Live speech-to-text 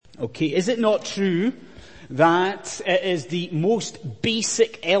Okay, is it not true that it is the most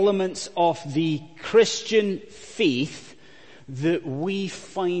basic elements of the Christian faith that we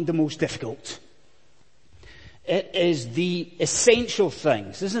find the most difficult? It is the essential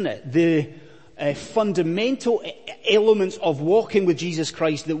things, isn't it? The fundamental elements of walking with Jesus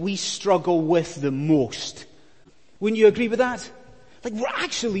Christ that we struggle with the most. Wouldn't you agree with that? Like, we're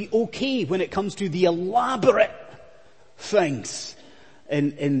actually okay when it comes to the elaborate things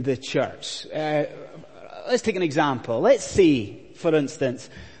in the church. Let's take an example. Let's say, for instance,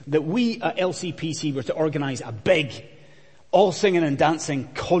 that we at LCPC were to organise a big all singing and dancing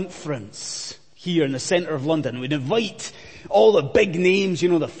conference here in the centre of London. We'd invite all the big names,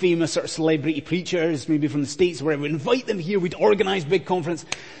 the famous sort of celebrity preachers, maybe from the States, wherever. We'd invite them here. We'd organise big conference.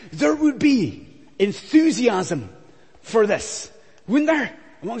 There would be enthusiasm for this, wouldn't there?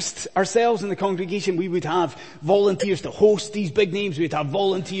 Amongst ourselves in the congregation, we would have volunteers to host these big names. We'd have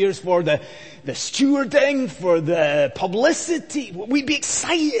volunteers for the stewarding, for the publicity. We'd be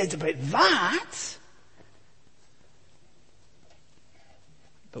excited about that.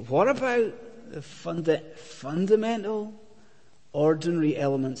 But what about the fundamental, ordinary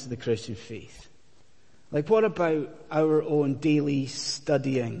elements of the Christian faith? Like, what about our own daily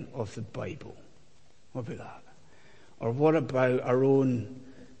studying of the Bible? What about that? Or what about our own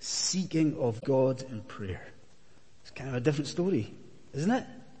seeking of God in prayer? It's kind of a different story, isn't it?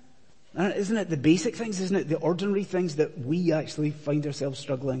 Isn't it the basic things? Isn't it the ordinary things that we actually find ourselves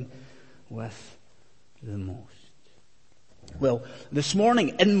struggling with the most? Well, this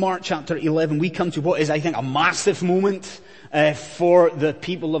morning in Mark chapter 11, we come to what is, I think, a massive moment for the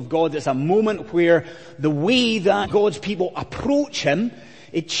people of God. It's a moment where the way that God's people approach Him,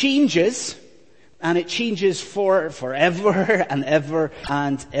 it changes. And it changes for forever and ever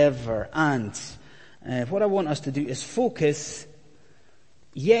and ever. And what I want us to do is focus,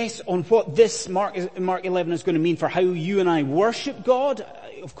 yes, on what this Mark 11 is going to mean for how you and I worship God.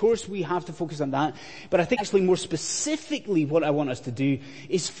 Of course, we have to focus on that. But I think actually more specifically what I want us to do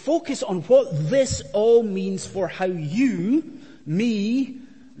is focus on what this all means for how you, me,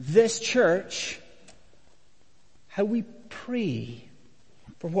 this church, how we pray.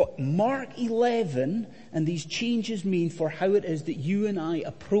 For what Mark 11 and these changes mean for how it is that you and I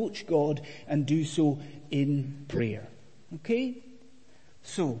approach God and do so in prayer. Okay?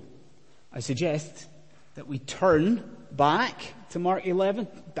 So, I suggest that we turn back to Mark 11,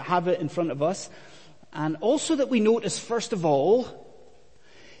 to have it in front of us, and also that we notice, first of all,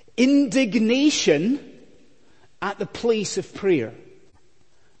 indignation at the place of prayer.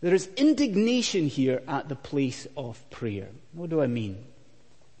 There is indignation here at the place of prayer. What do I mean?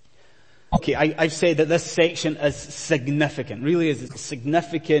 Okay, I've said that this section is significant, really is a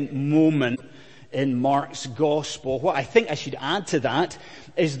significant moment in Mark's Gospel. What I think I should add to that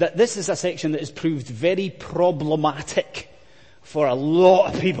is that this is a section that has proved very problematic for a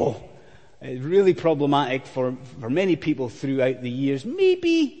lot of people. It's really problematic for many people throughout the years.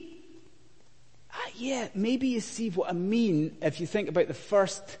 Maybe you see what I mean if you think about the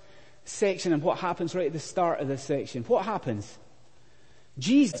first section and what happens right at the start of this section. What happens?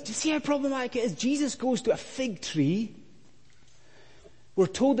 Jesus, do you see how problematic it is? Jesus goes to a fig tree. We're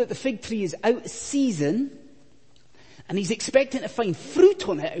told that the fig tree is out of season, and he's expecting to find fruit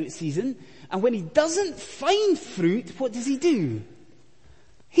on it out of season, and when he doesn't find fruit, what does he do?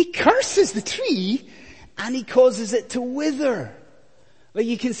 He curses the tree, and he causes it to wither. Well,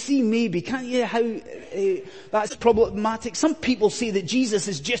 you can see maybe, can't you, how that's problematic. Some people say that Jesus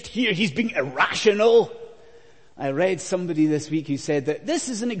is just here, he's being irrational. I read somebody this week who said that this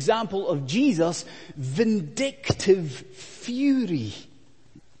is an example of Jesus' vindictive fury.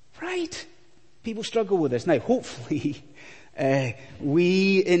 Right? People struggle with this. Now, hopefully,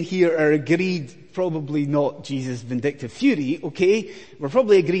 we in here are agreed, probably not Jesus' vindictive fury, okay? We're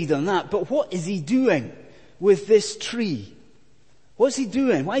probably agreed on that. But what is he doing with this tree? What's he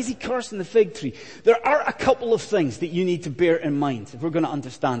doing? Why is he cursing the fig tree? There are a couple of things that you need to bear in mind if we're going to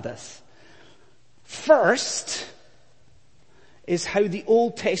understand this. First is how the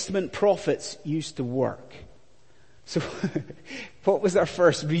Old Testament prophets used to work. So, what was our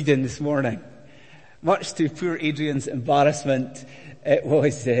first reading this morning? Much to poor Adrian's embarrassment, it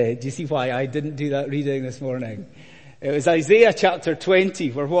was, do you see why I didn't do that reading this morning? It was Isaiah chapter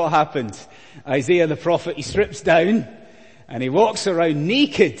 20, where what happened? Isaiah the prophet, he strips down and he walks around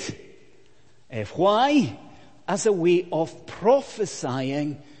naked. Why? As a way of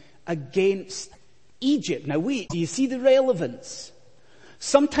prophesying against Egypt. Now wait, do you see the relevance?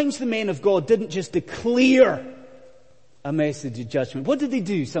 Sometimes the men of God didn't just declare a message of judgment. What did they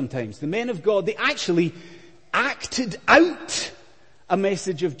do sometimes? The men of God, they actually acted out a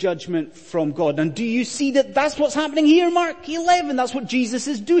message of judgment from God. And do you see that that's what's happening here, Mark 11? That's what Jesus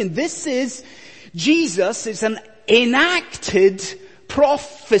is doing. This is Jesus. It's an enacted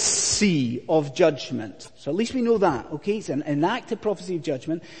prophecy of judgment. So at least we know that, okay? It's an enacted prophecy of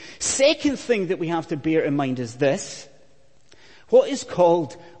judgment. Second thing that we have to bear in mind is this. What is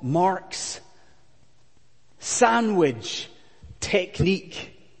called Mark's sandwich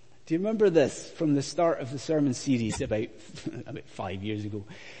technique. Do you remember this from the start of the sermon series about 5 years ago?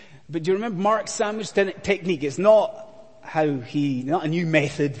 But do you remember Mark's sandwich technique? It's not not a new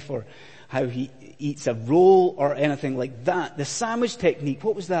method for how he eats a roll or anything like that. The sandwich technique,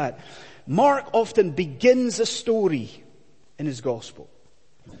 what was that? Mark often begins a story in his gospel.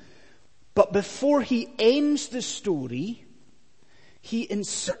 But before he ends the story, he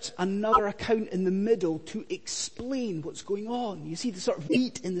inserts another account in the middle to explain what's going on. You see the sort of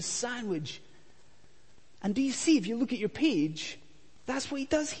meat in the sandwich. And do you see, if you look at your page, that's what he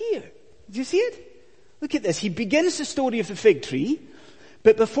does here. Do you see it? Look at this. He begins the story of the fig tree,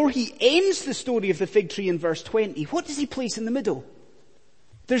 but before he ends the story of the fig tree in verse 20, what does he place in the middle?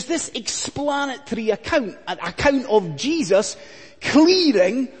 There's this explanatory account, an account of Jesus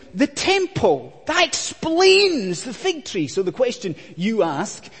clearing the temple. That explains the fig tree. So the question you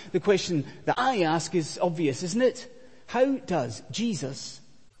ask, the question that I ask is obvious, isn't it? How does Jesus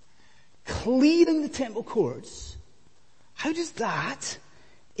clearing the temple courts, how does that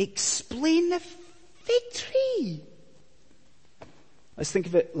explain the fig tree? Let's think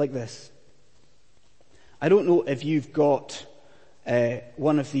of it like this. I don't know if you've got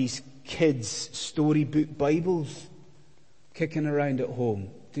one of these kids' storybook Bibles kicking around at home.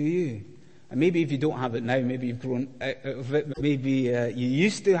 Do you? And maybe if you don't have it now, maybe you've grown out of it. Maybe you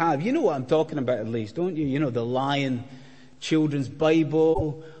used to have. You know what I'm talking about at least, don't you? You know, the Lion Children's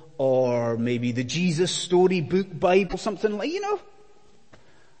Bible, or maybe the Jesus Storybook Bible, something like,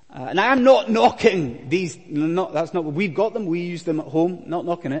 and I'm not knocking these, that's not what we've got them, we use them at home, not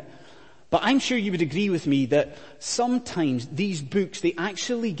knocking it. But I'm sure you would agree with me that sometimes these books, they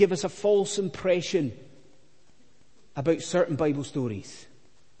actually give us a false impression about certain Bible stories.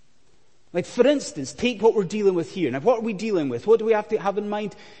 Like, for instance, take what we're dealing with here. Now, what are we dealing with? What do we have to have in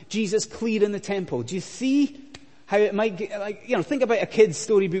mind? Jesus clearing the temple. Do you see how it might get, think about a kid's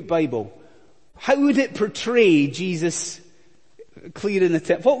storybook Bible. How would it portray Jesus clearing the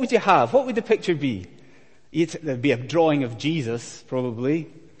temple? What would you have? What would the picture be? There'd be a drawing of Jesus,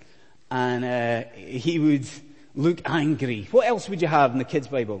 probably. And he would look angry. What else would you have in the kids'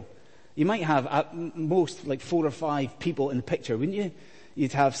 Bible? You might have at most like 4 or 5 people in the picture, wouldn't you?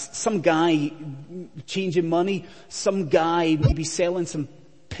 You'd have some guy changing money, some guy maybe selling some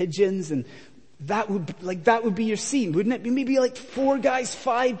pigeons, and that would be your scene, wouldn't it? Maybe like 4 guys,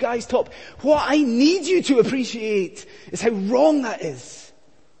 5 guys top. What I need you to appreciate is how wrong that is.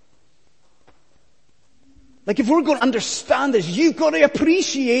 Like, if we're going to understand this, you've got to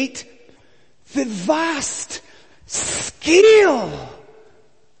appreciate the vast scale.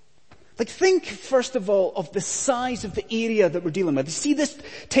 Like, think first of all of the size of the area that we're dealing with. You see this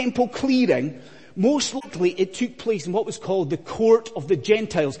temple clearing? Most likely it took place in what was called the court of the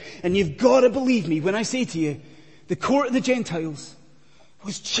Gentiles. And you've got to believe me when I say to you, the court of the Gentiles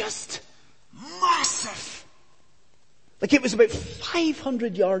was just massive. Like, it was about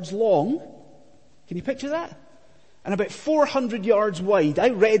 500 yards long. Can you picture that? And about 400 yards wide. I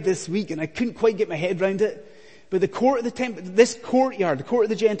read this week and I couldn't quite get my head around it. But the court of the temple, this courtyard, the court of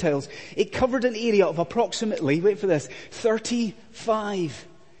the Gentiles, it covered an area of approximately, wait for this, 35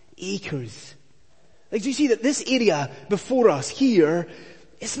 acres. Like, do you see that this area before us here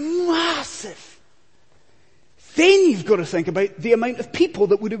is massive? Then you've got to think about the amount of people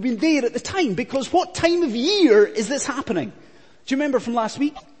that would have been there at the time, because what time of year is this happening? Do you remember from last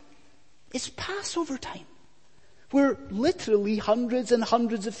week? It's Passover time, where literally hundreds and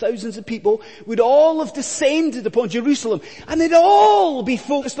hundreds of thousands of people would all have descended upon Jerusalem, and they'd all be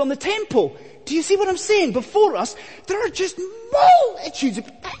focused on the temple. Do you see what I'm saying? Before us, there are just multitudes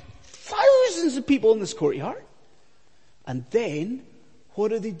of thousands of people in this courtyard. And then,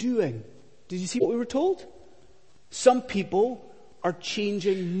 what are they doing? Did you see what we were told? Some people are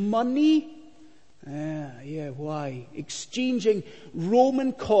changing money. Why? Exchanging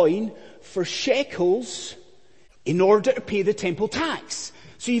Roman coin for shekels in order to pay the temple tax.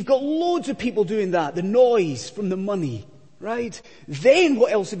 So you've got loads of people doing that, the noise from the money, right? Then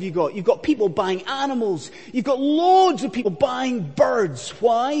what else have you got? You've got people buying animals. You've got loads of people buying birds.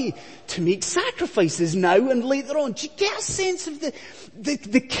 Why? To make sacrifices now and later on. Do you get a sense of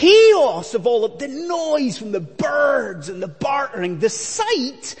the chaos of all of the noise from the birds and the bartering, the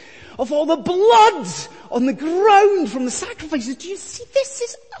sight of all the blood on the ground from the sacrifices. Do you see? This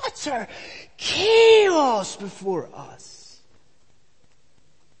is utter chaos before us.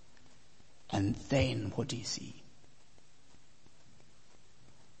 And then what do you see?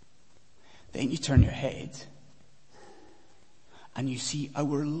 Then you turn your head and you see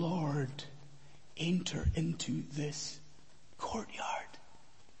our Lord enter into this courtyard.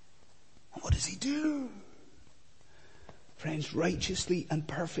 And what does he do? Friends, righteously and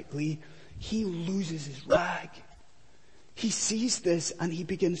perfectly, he loses his rag. He sees this and he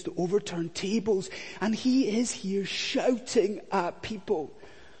begins to overturn tables, and he is here shouting at people.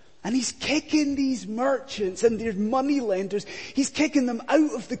 And he's kicking these merchants and their money lenders. He's kicking them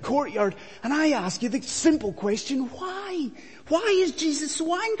out of the courtyard. And I ask you the simple question, why? Why is Jesus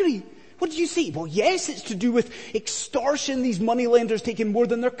so angry? What did you see? Well, yes, it's to do with extortion, these money lenders taking more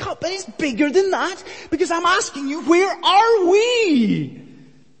than their cut, but it's bigger than that, because I'm asking you, where are we?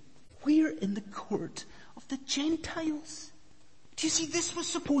 We're in the court of the Gentiles. Do you see, this was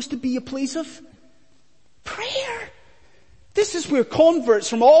supposed to be a place of prayer. This is where converts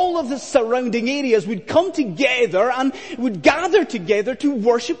from all of the surrounding areas would come together and would gather together to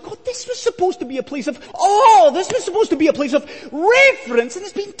worship God. This was supposed to be a place of awe. This was supposed to be a place of reverence, and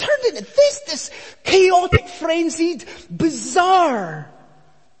it's been turned into this chaotic, frenzied bazaar.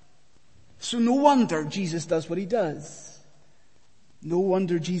 So no wonder Jesus does what he does. No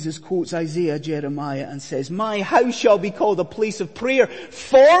wonder Jesus quotes Isaiah, Jeremiah, and says, "My house shall be called a place of prayer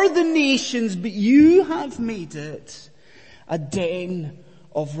for the nations, but you have made it a den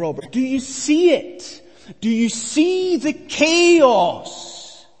of robbers." Do you see it? Do you see the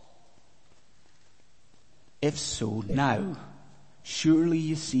chaos? If so, now, surely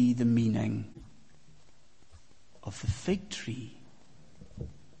you see the meaning of the fig tree.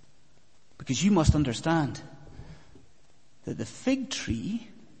 Because you must understand that the fig tree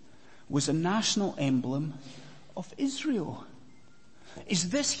was a national emblem of Israel.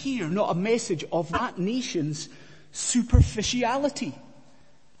 Is this here not a message of that nation's superficiality?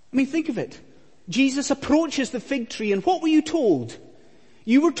 I mean, think of it. Jesus approaches the fig tree, and what were you told?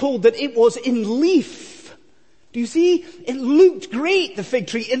 You were told that it was in leaf. Do you see? It looked great, the fig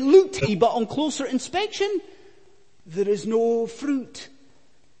tree. It looked healthy, but on closer inspection, there is no fruit.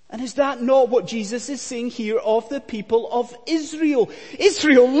 And is that not what Jesus is saying here of the people of Israel?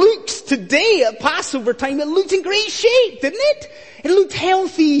 Israel looks today at Passover time, it looked in great shape, didn't it? It looked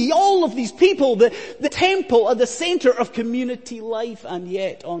healthy, all of these people, the temple at the center of community life, and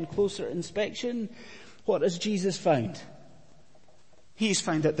yet on closer inspection, what has Jesus found? He's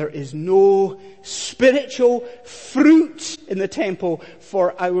found that there is no spiritual fruit in the temple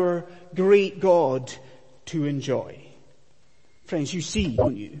for our great God to enjoy. Friends, you see,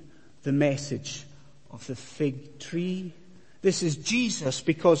 don't you, the message of the fig tree? This is Jesus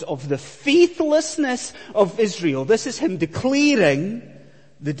because of the faithlessness of Israel. This is him declaring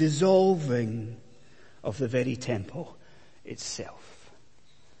the dissolving of the very temple itself.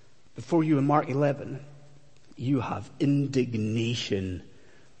 Before you in Mark 11, you have indignation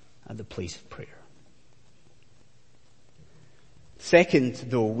at the place of prayer. Second,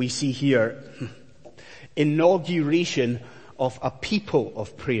 though, we see here inauguration of a people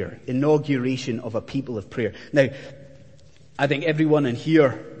of prayer. Inauguration of a people of prayer. Now, I think everyone in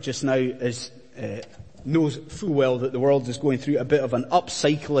here just now knows full well that the world is going through a bit of an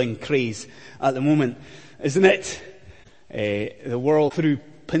upcycling craze at the moment, isn't it? The world through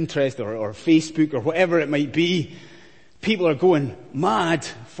Pinterest or Facebook or whatever it might be, people are going mad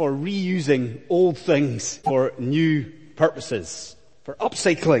for reusing old things for new purposes, for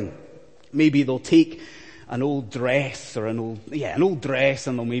upcycling. Maybe they'll take an old dress or an old dress,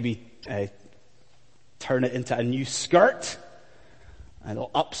 and they'll maybe turn it into a new skirt, and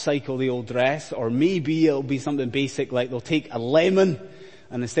they'll upcycle the old dress. Or maybe it'll be something basic like they'll take a lemon,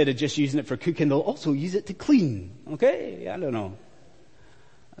 and instead of just using it for cooking, they'll also use it to clean. Okay? I don't know.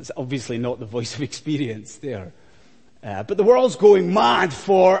 That's obviously not the voice of experience there. But the world's going mad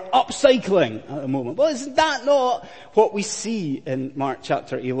for upcycling at the moment. Well, is that not what we see in Mark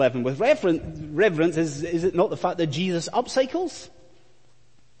chapter 11 with reverence? Is it not the fact that Jesus upcycles?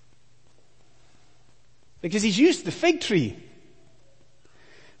 Because he's used the fig tree.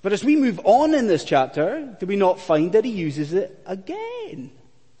 But as we move on in this chapter, do we not find that he uses it again?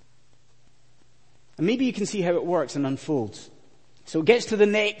 And maybe you can see how it works and unfolds. So it gets to the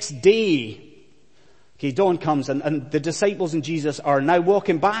next day. Okay, dawn comes, and the disciples and Jesus are now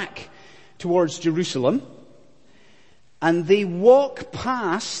walking back towards Jerusalem. And they walk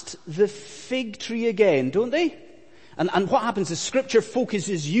past the fig tree again, don't they? And what happens is Scripture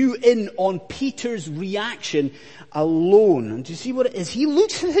focuses you in on Peter's reaction alone. And do you see what it is? He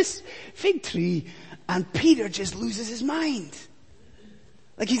looks at this fig tree and Peter just loses his mind.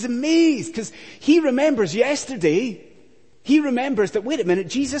 Like he's amazed because he remembers yesterday, he remembers that, wait a minute,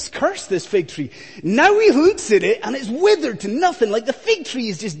 Jesus cursed this fig tree. Now he looks at it and it's withered to nothing. Like the fig tree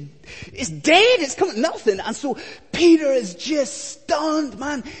is just, it's dead, it's come to nothing. And so Peter is just stunned,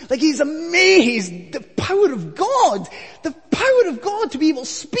 man. Like he's amazed. The power of God to be able to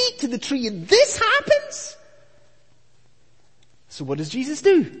speak to the tree, and this happens? So what does Jesus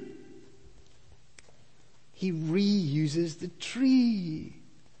do? He reuses the tree.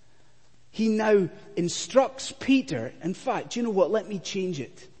 He now instructs Peter. In fact, do you know what? Let me change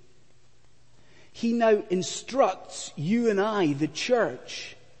it. He now instructs you and I, the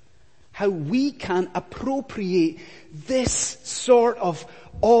church, how we can appropriate this sort of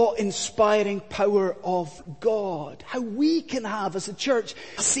awe-inspiring power of God. How we can have, as a church,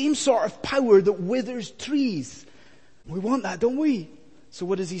 the same sort of power that withers trees. We want that, don't we? So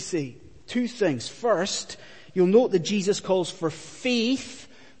what does he say? Two things. First, you'll note that Jesus calls for faith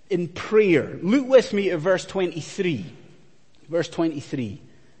in prayer. Look with me at verse 23. Verse 23.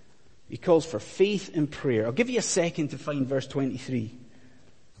 He calls for faith in prayer. I'll give you a second to find verse 23.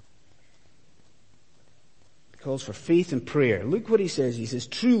 He calls for faith in prayer. Look what he says. He says,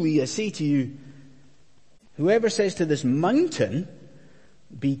 truly I say to you, whoever says to this mountain,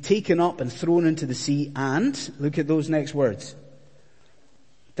 be taken up and thrown into the sea, and, look at those next words,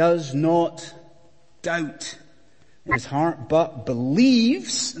 does not doubt in his heart, but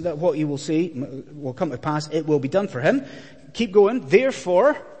believes that what he will say will come to pass, it will be done for him. Keep going.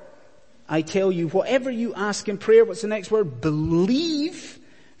 Therefore, I tell you, whatever you ask in prayer, what's the next word? Believe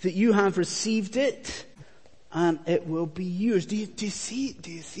that you have received it, and it will be yours. Do you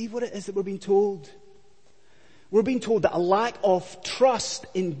see what it is that we're being told? We're being told that a lack of trust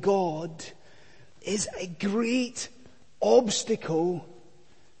in God is a great obstacle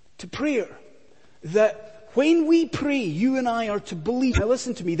to prayer. That when we pray, you and I are to believe, now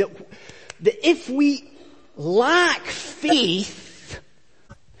listen to me, that if we lack faith,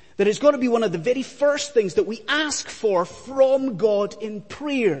 that it's got to be one of the very first things that we ask for from God in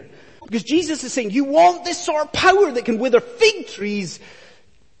prayer. Because Jesus is saying, you want this sort of power that can wither fig trees,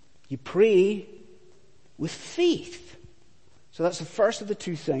 you pray with faith. So that's the first of the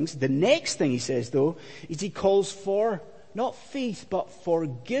two things. The next thing he says, though, is he calls for not faith, but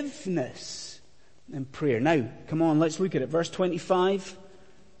forgiveness in prayer. Now, come on, let's look at it. Verse 25.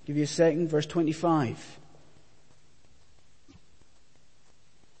 Give you a second. Verse 25.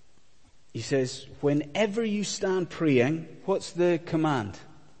 He says, whenever you stand praying, what's the command?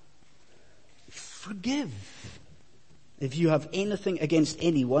 Forgive. If you have anything against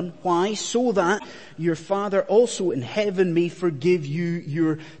anyone. Why? So that your Father also in heaven may forgive you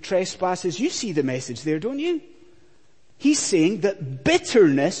your trespasses. You see the message there, don't you? He's saying that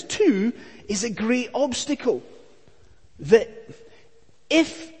bitterness too is a great obstacle. That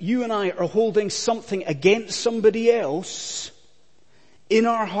if you and I are holding something against somebody else in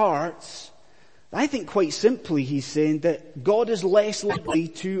our hearts, I think quite simply he's saying that God is less likely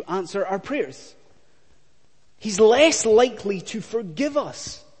to answer our prayers. He's less likely to forgive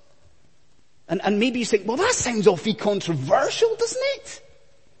us. And maybe you think, well, that sounds awfully controversial, doesn't it?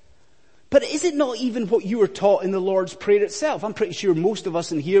 But is it not even what you were taught in the Lord's Prayer itself? I'm pretty sure most of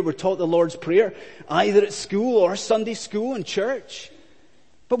us in here were taught the Lord's Prayer either at school or Sunday school and church.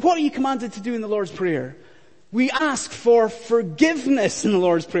 But what are you commanded to do in the Lord's Prayer? We ask for forgiveness in the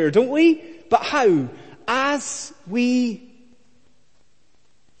Lord's Prayer, don't we? But how? As we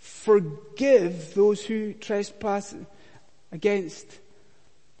forgive those who trespass against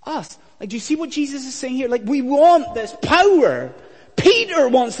us. Like, do you see what Jesus is saying here? Like, we want this power. Peter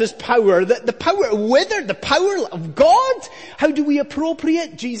wants this power, the power withered, the power of God. How do we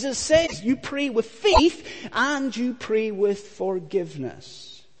appropriate? Jesus says, you pray with faith and you pray with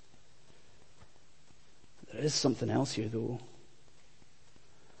forgiveness. There is something else here though.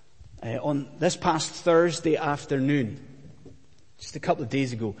 On this past Thursday afternoon, just a couple of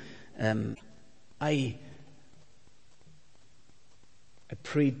days ago, I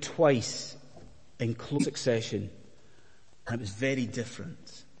prayed twice in close succession. And it was very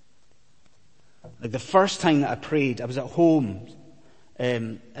different. Like the first time that I prayed, I was at home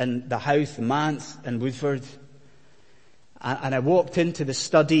in the house, the manse in Woodford. And I walked into the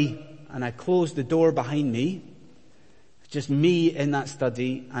study and I closed the door behind me. Just me in that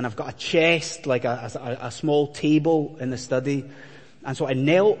study. And I've got a chest, like a small table in the study. And so I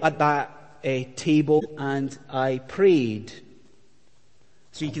knelt at that table and I prayed.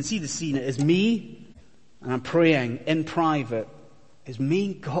 So you can see the scene. It is me and I'm praying in private, is me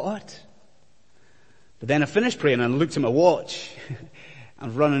and God. But then I finished praying and I looked at my watch.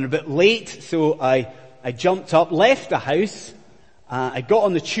 I'm running a bit late, so I jumped up, left the house, I got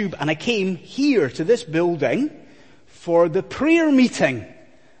on the tube and I came here to this building for the prayer meeting.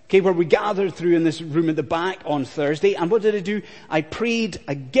 Okay, where we gathered through in this room at the back on Thursday. And what did I do? I prayed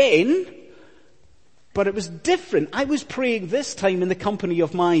again, but it was different. I was praying this time in the company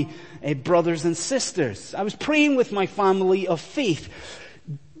of my brothers and sisters. I was praying with my family of faith.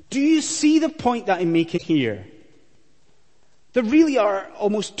 Do you see the point that I'm making here? There really are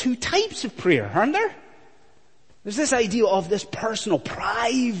almost two types of prayer, aren't there? There's this idea of this personal,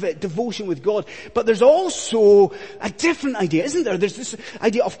 private devotion with God, but there's also a different idea, isn't there? There's this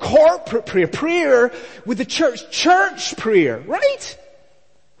idea of corporate prayer, prayer with the church prayer, right?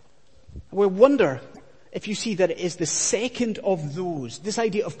 We wonder if you see that it is the second of those, this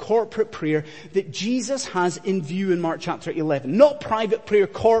idea of corporate prayer that Jesus has in view in Mark chapter 11. Not private prayer,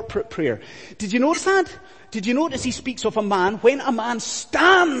 corporate prayer. Did you notice that? Did you notice he speaks of a man when a man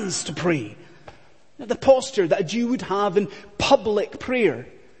stands to pray? The posture that a Jew would have in public prayer.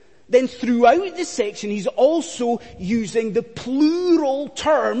 Then throughout this section, he's also using the plural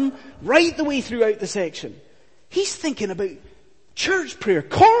term right the way throughout the section. He's thinking about church prayer,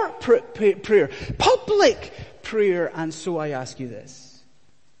 corporate prayer, public prayer. And so I ask you this.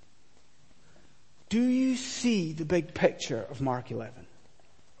 Do you see the big picture of Mark 11?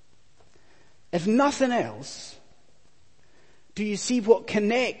 If nothing else, do you see what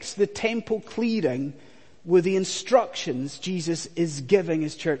connects the temple clearing with the instructions Jesus is giving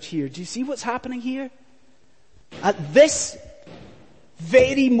his church here? Do you see what's happening here? At this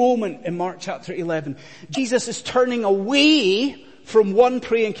very moment in Mark chapter 11, Jesus is turning away from one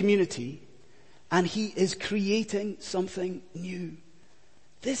praying community and he is creating something new.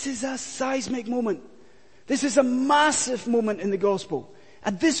 This is a seismic moment. This is a massive moment in the gospel.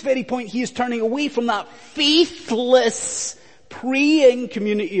 At this very point, he is turning away from that faithless praying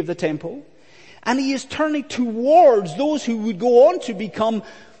community of the temple, and he is turning towards those who would go on to become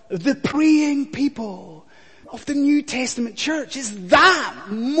the praying people of the New Testament church. It's that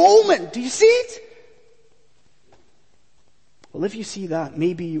moment. Do you see it? Well, if you see that,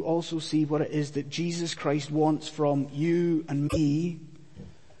 maybe you also see what it is that Jesus Christ wants from you and me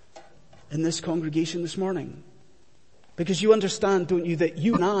in this congregation this morning. Because you understand, don't you, that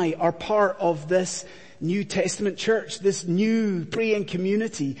you and I are part of this New Testament church, this new praying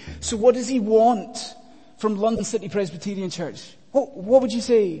community. So what does he want from London City Presbyterian Church? What would you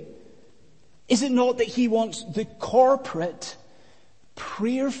say? Is it not that he wants the corporate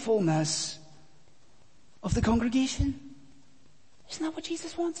prayerfulness of the congregation? Isn't that what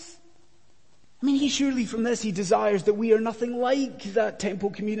Jesus wants? I mean, surely from this he desires that we are nothing like that temple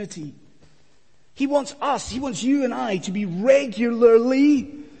community. He wants us, he wants you and I to be regularly,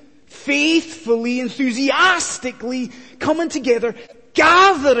 faithfully, enthusiastically coming together,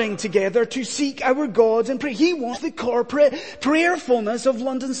 gathering together to seek our God and pray. He wants the corporate prayerfulness of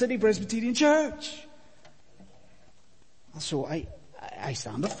London City Presbyterian Church. So I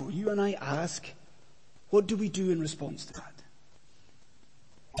stand before you and I ask, what do we do in response to that?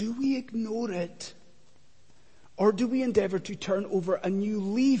 Do we ignore it? Or do we endeavor to turn over a new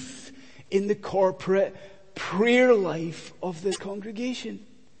leaf in the corporate prayer life of this congregation?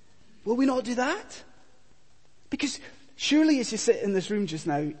 Will we not do that? Because surely as you sit in this room just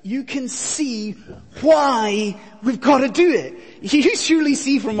now, you can see why we've got to do it. You surely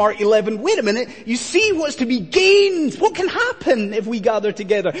see from Mark 11, wait a minute, you see what's to be gained. What can happen if we gather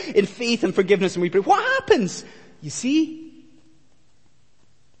together in faith and forgiveness and we pray? What happens? You see?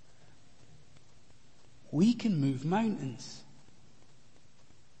 We can move mountains.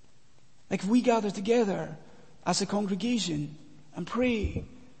 Like if we gather together as a congregation and pray,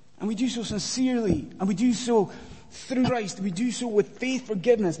 and we do so sincerely, and we do so through Christ, we do so with faith,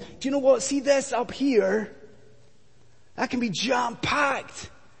 forgiveness. Do you know what? See this up here? That can be jam-packed.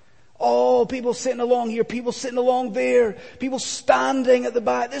 Oh, people sitting along here, people sitting along there, people standing at the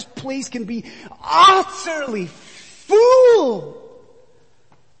back. This place can be utterly full.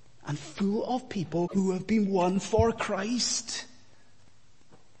 And full of people who have been won for Christ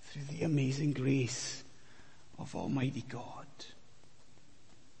through the amazing grace of Almighty God.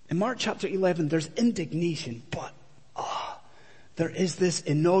 In Mark chapter 11, there's indignation, but there is this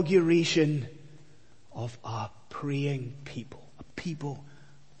inauguration of a praying people, a people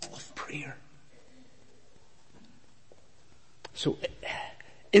of prayer. So,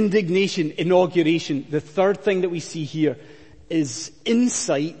 indignation, inauguration. The third thing that we see here is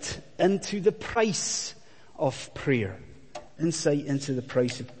insight into the price of prayer. Insight into the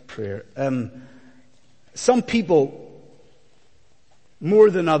price of prayer. Some people, more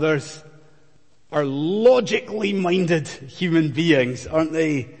than others, are logically minded human beings, aren't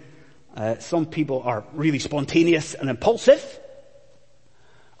they? Some people are really spontaneous and impulsive.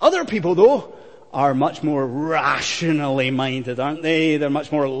 Other people, though, are much more rationally minded, aren't they? They're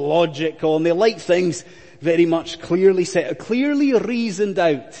much more logical, and they like things very much clearly set, clearly reasoned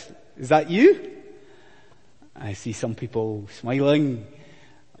out. Is that you? I see some people smiling.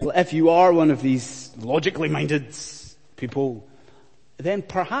 Well, if you are one of these logically minded people, then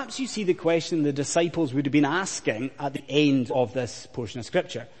perhaps you see the question the disciples would have been asking at the end of this portion of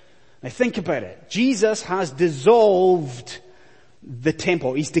Scripture. Now think about it. Jesus has dissolved the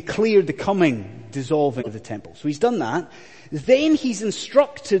temple. He's declared the coming dissolving of the temple. So he's done that. Then he's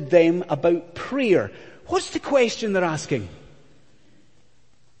instructed them about prayer. What's the question they're asking?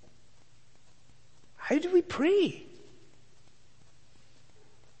 How do we pray?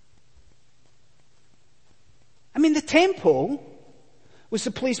 I mean, the temple was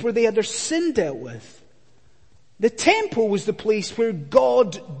the place where they had their sin dealt with. The temple was the place where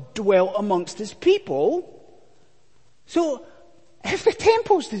God dwelt amongst his people. So, if the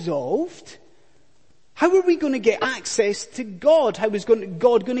temple's dissolved, how are we going to get access to God? How is God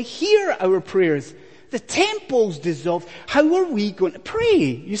going to hear our prayers? The temple's dissolved. How are we going to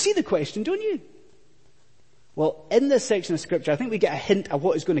pray? You see the question, don't you? Well, in this section of Scripture, I think we get a hint of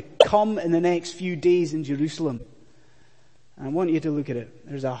what is going to come in the next few days in Jerusalem. And I want you to look at it.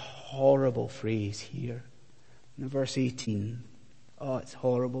 There's a horrible phrase here. In verse 18. Oh, it's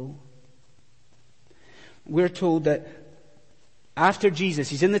horrible. We're told that after Jesus,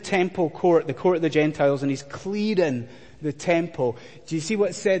 he's in the temple court, the court of the Gentiles, and he's clearing the temple. Do you see what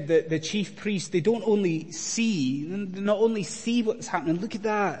it said? That the chief priests, they not only see what's happening. Look at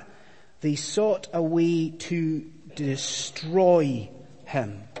that. They sought a way to destroy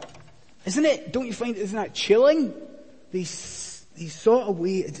him. Isn't it? Don't you find, isn't that chilling? They sought a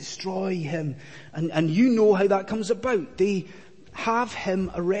way to destroy him. And you know how that comes about. They have him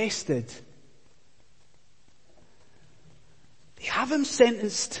arrested. They have him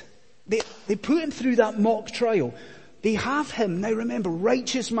sentenced. They put him through that mock trial. They have him, now remember,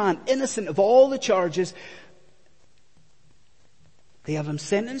 righteous man, innocent of all the charges. They have him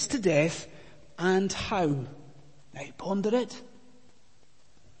sentenced to death. And how? Now ponder it.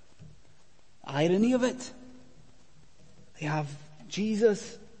 Irony of it. They have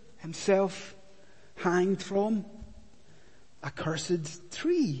Jesus himself hanged from a cursed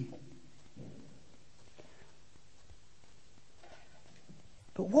tree.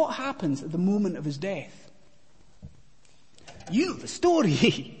 But what happens at the moment of his death? You know the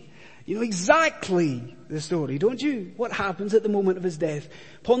story. You know exactly the story, don't you? What happens at the moment of his death?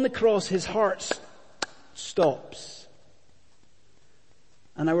 Upon the cross, his heart stops.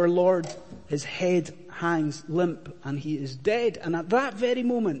 And our Lord, his head hangs limp and he is dead. And at that very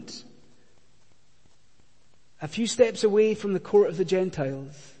moment, a few steps away from the court of the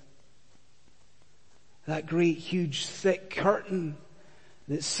Gentiles, that great, huge, thick curtain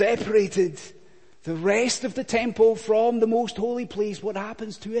that separated the rest of the temple from the most holy place, what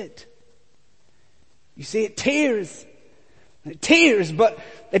happens to it? You say it tears. It tears, but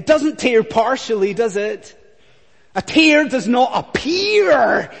it doesn't tear partially, does it? A tear does not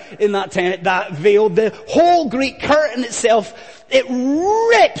appear in that veil. The whole great curtain itself, it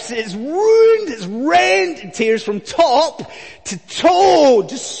rips, it's ruined, it's rent, it tears from top to toe,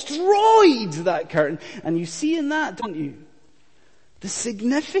 destroyed that curtain. And you see in that, don't you, the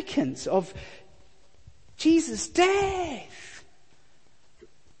significance of Jesus' death.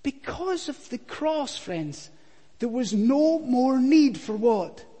 Because of the cross, friends, there was no more need for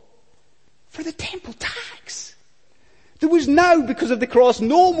what? For the temple tax. There was now, because of the cross,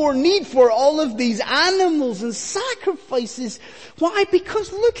 no more need for all of these animals and sacrifices. Why?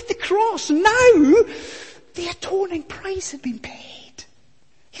 Because look at the cross. Now, the atoning price had been paid.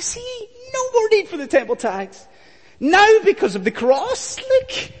 You see, no more need for the temple tax. Now, because of the cross,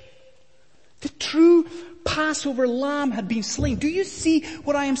 look, the true Passover lamb had been slain. Do you see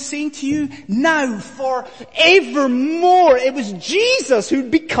what I am saying to you? Now, forevermore, it was Jesus who'd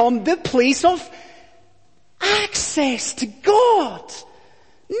become the place of access to God.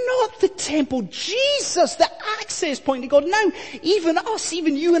 Not the temple. Jesus, the access point to God. Now, even us,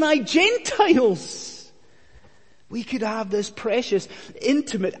 even you and I, Gentiles, we could have this precious,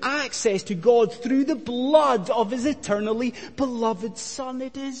 intimate access to God through the blood of his eternally beloved Son.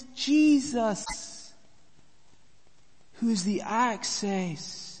 It is Jesus who is the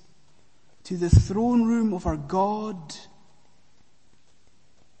access to the throne room of our God.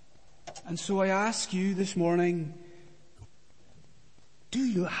 And so I ask you this morning, do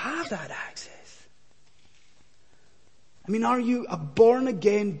you have that access? I mean, are you a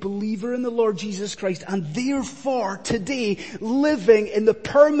born-again believer in the Lord Jesus Christ and therefore today living in the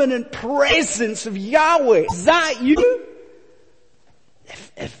permanent presence of Yahweh? Is that you?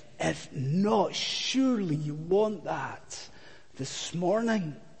 If not, surely you want that this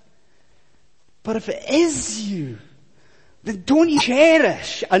morning. But if it is you, then don't you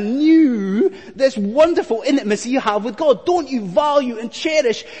cherish anew this wonderful intimacy you have with God? Don't you value and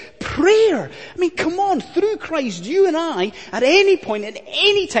cherish prayer? I mean, come on, through Christ, you and I, at any point, at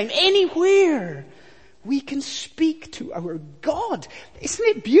any time, anywhere, we can speak to our God.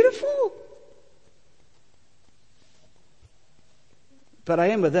 Isn't it beautiful? But I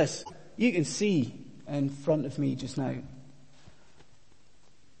am with this. You can see in front of me just now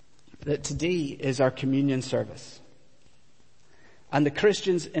that today is our communion service. And the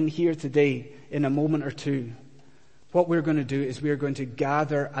Christians in here today, in a moment or two, what we're going to do is we're going to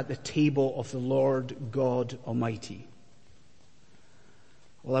gather at the table of the Lord God Almighty.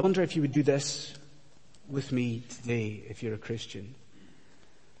 Well, I wonder if you would do this with me today, if you're a Christian.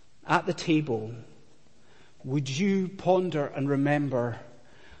 At the table, would you ponder and remember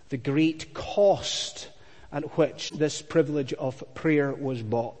the great cost at which this privilege of prayer was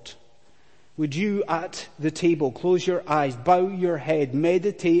bought? Would you at the table close your eyes, bow your head,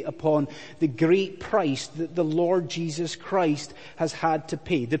 meditate upon the great price that the Lord Jesus Christ has had to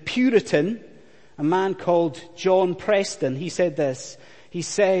pay? The Puritan, a man called John Preston, he said this. He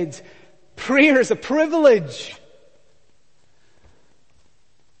said, prayer is a privilege,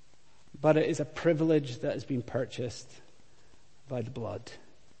 but it is a privilege that has been purchased by the blood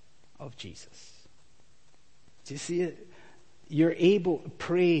of Jesus. Do you see it? You're able to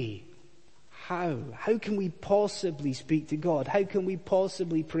pray. How? How can we possibly speak to God? How can we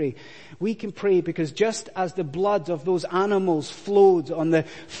possibly pray? We can pray because just as the blood of those animals flowed on the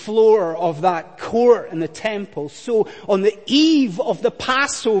floor of that court in the temple, so on the eve of the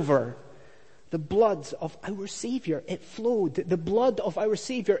Passover, the blood of our Savior, it flowed. The blood of our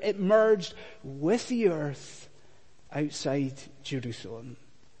Savior, it merged with the earth outside Jerusalem.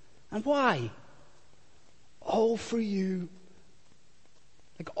 And why? All for you.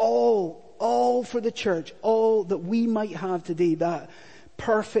 Like all for the church, all that we might have today, that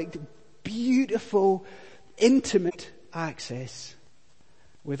perfect, beautiful, intimate access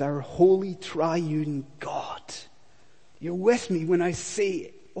with our holy triune God. You're with me when I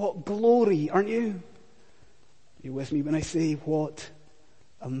say, what glory, aren't you? You're with me when I say, what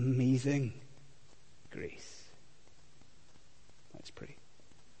amazing grace. Let's pray.